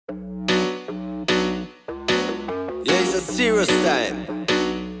serious time.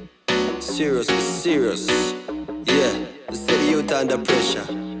 Serious is serious. Yeah, we set the youth under pressure,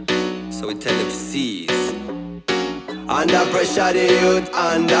 so we tell them seize. Under pressure, the youth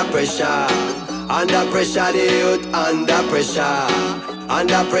under pressure. Under pressure, the youth under pressure.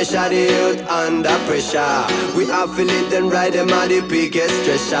 Under pressure, the youth under pressure. We have to live them right, them are the biggest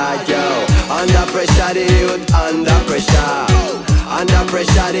stressor, yo. Under pressure, the youth under pressure. Under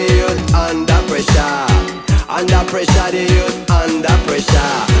pressure, the youth under pressure. Under pressure, the youth under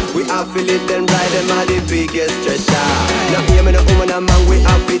pressure. We have to live them right, them are the biggest stressor. Now hear me, the woman and man, we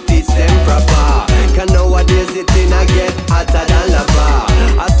have to teach them proper. Cause nowadays it in a get hotter than lava.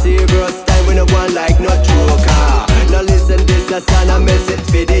 A serious time we no one like no joker. Now listen this a song and miss it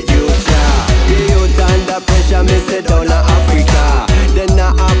for the youth, yeah. The youth under pressure, miss it down to Africa. They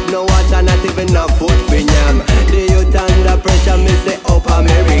not have no water, not even no food for yam. The youth under pressure, miss it up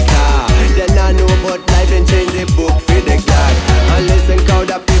America. They not know about life and change the book for the God. And listen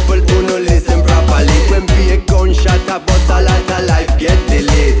crowd of people who no listen properly. When be a gunshot a bust, a lot of life get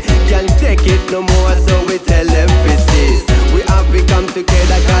delayed. Can't take it no more, so we tell them physics. We have to come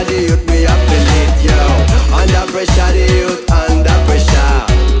together, cause the youth we have to lead, yo. Under pressure, the youth under pressure.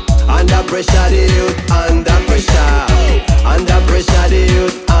 Under pressure, the youth under pressure. Under pressure, the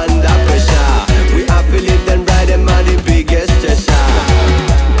youth under pressure. We have to lead them right, them are the biggest stressor.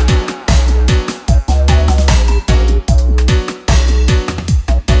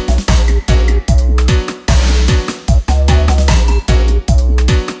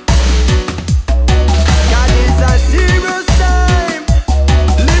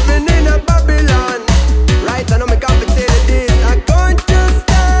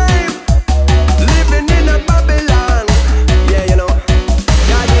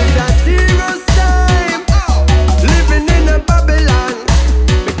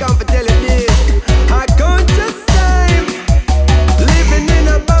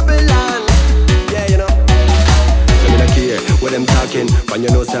 From you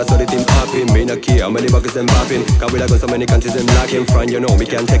know, say I saw the team popping. Me no care how many buckets them popping. Cause we like on so many countries them locking. From you know, we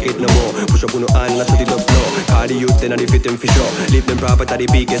can't take it no more. Push up on the hand, let's put it up low. Cause the youth, then I defeat them for sure. Leave them proper to the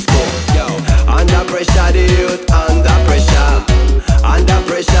biggest score. Yo, under pressure, the youth under pressure. Under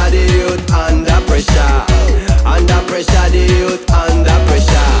pressure, the youth under pressure. Under pressure, the youth under pressure.